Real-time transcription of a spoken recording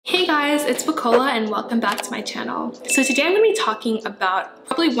Hey guys, it's Bukola and welcome back to my channel. So today I'm going to be talking about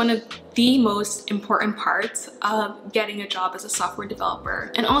probably one of the most important parts of getting a job as a software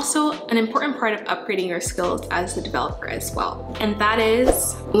developer, and also an important part of upgrading your skills as a developer as well. And that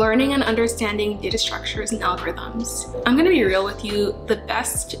is learning and understanding data structures and algorithms. I'm going to be real with you, the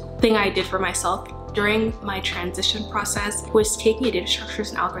best thing I did for myself during my transition process was taking a data structures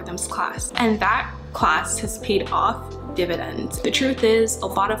and algorithms class. And that class has paid off dividends. The truth is, a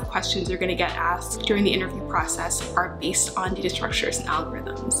lot of questions you're going to get asked during the interview process are based on data structures and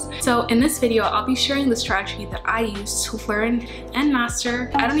algorithms. So in this video, I'll be sharing the strategy that I use to learn and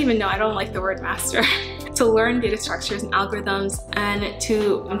master, I don't like the word master, to learn data structures and algorithms and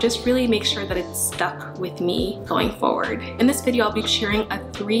to just really make sure that it's stuck with me going forward. In this video, I'll be sharing a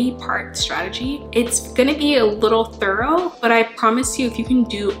 3-part strategy. It's going to be a little thorough, but I promise you if you can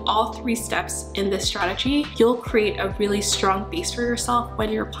do all 3 steps in this strategy, you'll create a really strong base for yourself when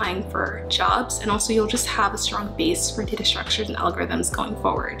you're applying for jobs, and also you'll just have a strong base for data structures and algorithms going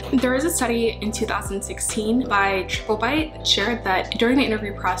forward. There is a study in 2016 by TripleByte that shared that during the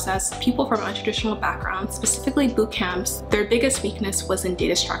interview process, people from untraditional backgrounds, specifically boot camps, their biggest weakness was in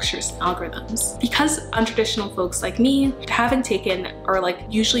data structures and algorithms. Because untraditional folks like me haven't taken or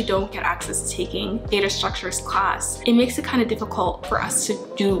usually don't get access to taking data structures class, it makes it kind of difficult for us to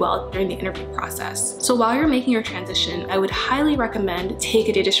do well during the interview process. So while you're making your transition, I would highly recommend take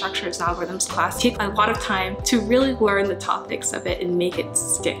a data structures and algorithms class. Take a lot of time to really learn the topics of it and make it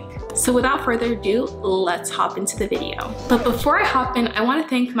stick. So without further ado, let's hop into the video. But before I hop in, I want to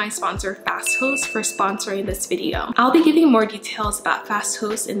thank my sponsor FastHost for sponsoring this video. I'll be giving more details about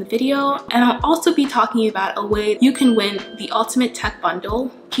FastHost in the video, and I'll also be talking about a way you can win the Ultimate Tech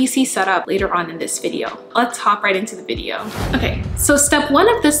Bundle PC setup later on in this video. Let's hop right into the video. Okay, so step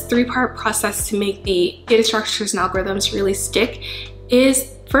 1 of this 3-part process to make the data structures and algorithms really stick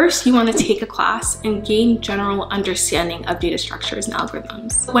is first, you want to take a class and gain general understanding of data structures and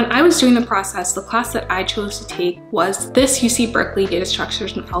algorithms. When I was doing the process, the class that I chose to take was this UC Berkeley Data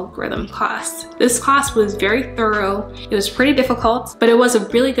Structures and Algorithm class. This class was very thorough, it was pretty difficult, but it was a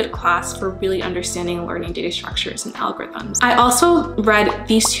really good class for really understanding and learning data structures and algorithms. I also read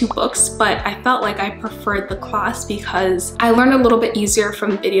these 2 books, but I felt like I preferred the class because I learned a little bit easier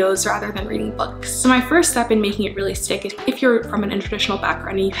from videos rather than reading books. So my first step in making it really stick is if you're from an intertraditional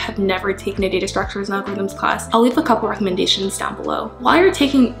background and you have never taken a data structures and algorithms class, I'll leave a couple recommendations down below. While you're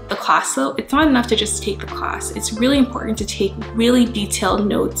taking the class though, it's not enough to just take the class. It's really important to take really detailed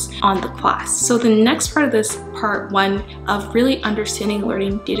notes on the class. So the next part of this part 1 of really understanding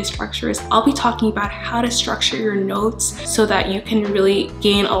learning data structures, I'll be talking about how to structure your notes so that you can really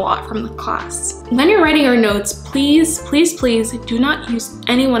gain a lot from the class. When you're writing your notes, please do not use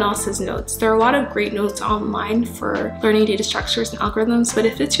anyone else's notes. There are a lot of great notes online for learning data structures and algorithms, but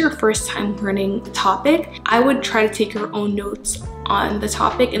if it's your first time learning a topic, I would try to take your own notes on the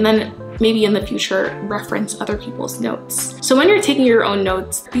topic and then maybe in the future reference other people's notes. So when you're taking your own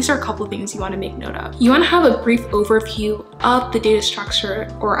notes, these are a couple of things you want to make note of. You want to have a brief overview of the data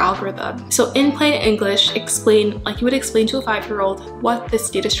structure or algorithm. So in plain English, explain like you would explain to a 5-year-old what this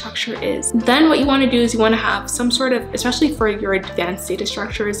data structure is. Then what you want to do is you want to have some sort of, especially for your advanced data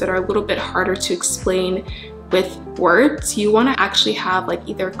structures that are a little bit harder to explain with words, you want to actually have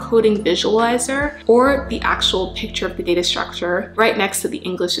either coding visualizer or the actual picture of the data structure right next to the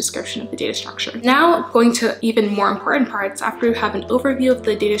English description of the data structure. Now going to even more important parts, after you have an overview of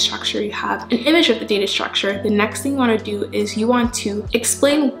the data structure, you have an image of the data structure, the next thing you want to do is you want to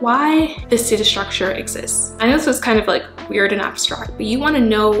explain why this data structure exists. I know this is kind of weird and abstract, but you want to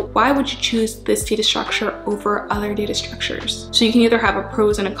know why would you choose this data structure over other data structures. So you can either have a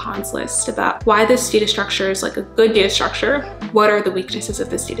pros and a cons list about why this data structure is a good data structure, what are the weaknesses of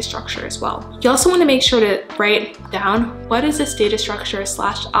this data structure as well. You also want to make sure to write down what is this data structure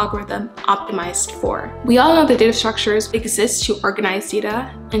 / algorithm optimized for. We all know that data structures exist to organize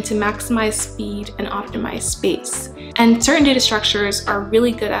data and to maximize speed and optimize space. And certain data structures are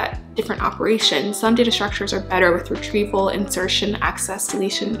really good at different operations. Some data structures are better with retrieval, insertion, access,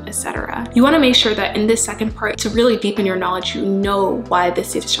 deletion, etc. You want to make sure that in this second part, to really deepen your knowledge, you know why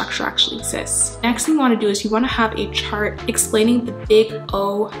this data structure actually exists. Next thing you want to do is you want to have a chart explaining the big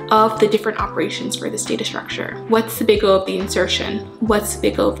O of the different operations for this data structure. What's the big O of the insertion? What's the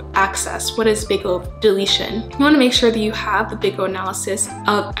big O of access? What is big O of deletion? You want to make sure that you have the big O analysis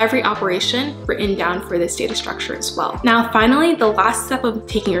of every operation written down for this data structure as well. Now finally, the last step of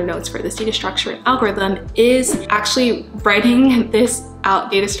taking your notes for this data structure and algorithm is actually writing this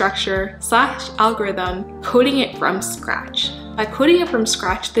data structure / algorithm, coding it from scratch. By coding it from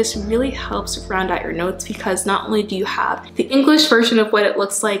scratch, this really helps round out your notes because not only do you have the English version of what it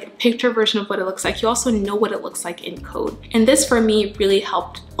looks like, a picture version of what it looks like, you also know what it looks like in code. And this for me really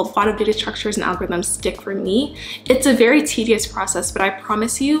helped a lot of data structures and algorithms stick for me. It's a very tedious process, but I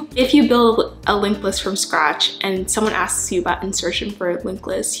promise you, if you build a linked list from scratch and someone asks you about insertion for a linked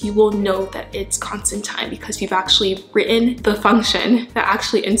list, you will know that it's constant time because you've actually written the function that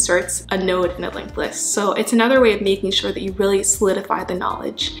actually inserts a node in a linked list. So it's another way of making sure that you really solidify the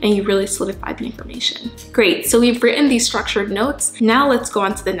knowledge and you really solidify the information. Great, so we've written these structured notes. Now let's go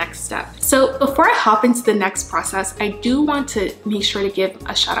on to the next step. So before I hop into the next process, I do want to make sure to give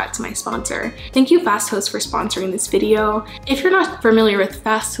a shout out to my sponsor. Thank you FastHost for sponsoring this video. If you're not familiar with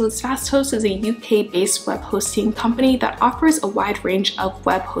FastHost, FastHost is a UK-based web hosting company that offers a wide range of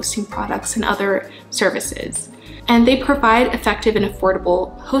web hosting products and other services. And they provide effective and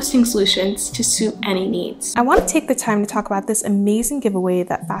affordable hosting solutions to suit any needs. I want to take the time to talk about this amazing giveaway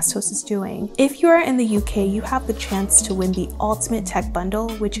that FastHost is doing. If you are in the UK, you have the chance to win the Ultimate Tech Bundle,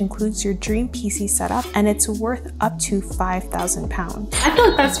 which includes your dream PC setup, and it's worth up to £5,000. I feel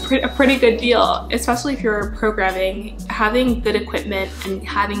like that's a pretty good deal, especially if you're programming. Having good equipment and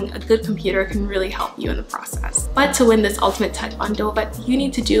having a good computer can really help you in the process. But to win this Ultimate Tech Bundle, what you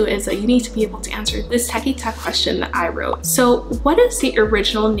need to do is you need to be able to answer this techie tech question that I wrote. So what is the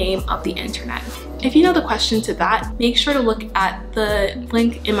original name of the internet? If you know the question to that, make sure to look at the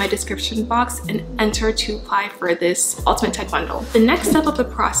link in my description box and enter to apply for this Ultimate Tech Bundle. The next step of the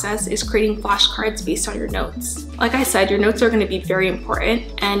process is creating flashcards based on your notes. Like I said, your notes are going to be very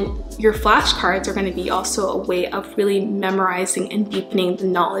important, and your flashcards are going to be also a way of really memorizing and deepening the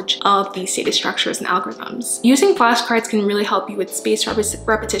knowledge of these data structures and algorithms. Using flashcards can really help you with spaced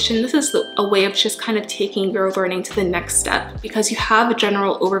repetition. This is a way of just kind of taking your learning to the next step because you have a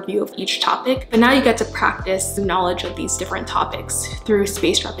general overview of each topic, but now you get to practice the knowledge of these different topics through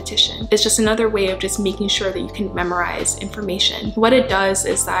spaced repetition. It's just another way of just making sure that you can memorize information. What it does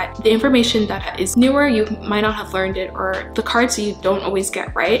is that the information that is newer, you might not have learned it, or the cards that you don't always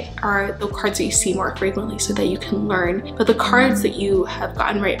get right are the cards that you see more frequently so that you can learn. But the cards that you have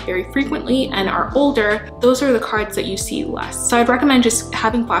gotten right very frequently and are older, those are the cards that you see less. So I'd recommend just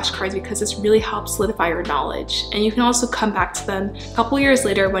having flashcards because this really helps solidify your knowledge. And you can also come back to them a couple years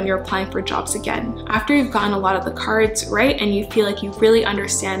later when you're applying for jobs again. After you've gotten a lot of the cards right and you feel like you really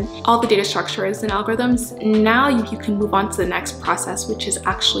understand all the data structures and algorithms, now you can move on to the next process, which is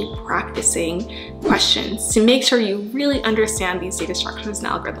actually practicing questions to make sure you really understand these data structures and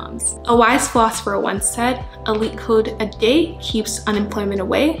algorithms. A wise philosopher once said, "A Leetcode a day keeps unemployment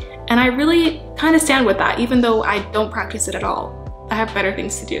away." And I really kind of stand with that, even though I don't practice it at all. I have better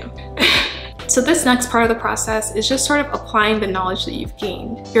things to do. So this next part of the process is just sort of applying the knowledge that you've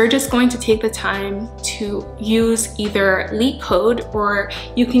gained. You're just going to take the time to use either Leetcode, or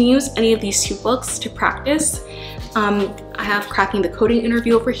you can use any of these two books to practice. I have Cracking the Coding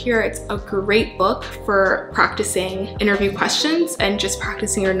Interview over here. It's a great book for practicing interview questions and just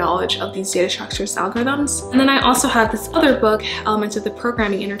practicing your knowledge of these data structures and algorithms. And then I also have this other book, Elements of the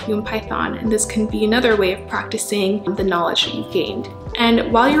Programming Interview in Python, and this can be another way of practicing the knowledge that you've gained.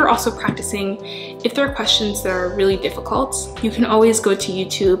 And while you're also practicing, if there are questions that are really difficult, you can always go to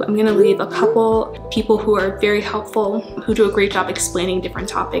YouTube. I'm gonna leave a couple people who are very helpful, who do a great job explaining different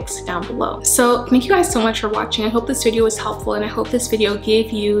topics down below. So thank you guys so much for watching. I hope this video was helpful, and I hope this video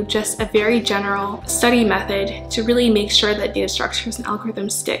gave you just a very general study method to really make sure that data structures and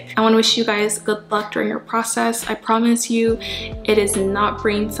algorithms stick. I wanna wish you guys good luck during your process. I promise you, it is not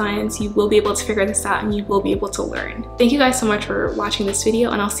brain science. You will be able to figure this out and you will be able to learn. Thank you guys so much for watching this video,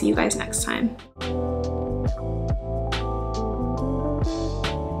 and I'll see you guys next time.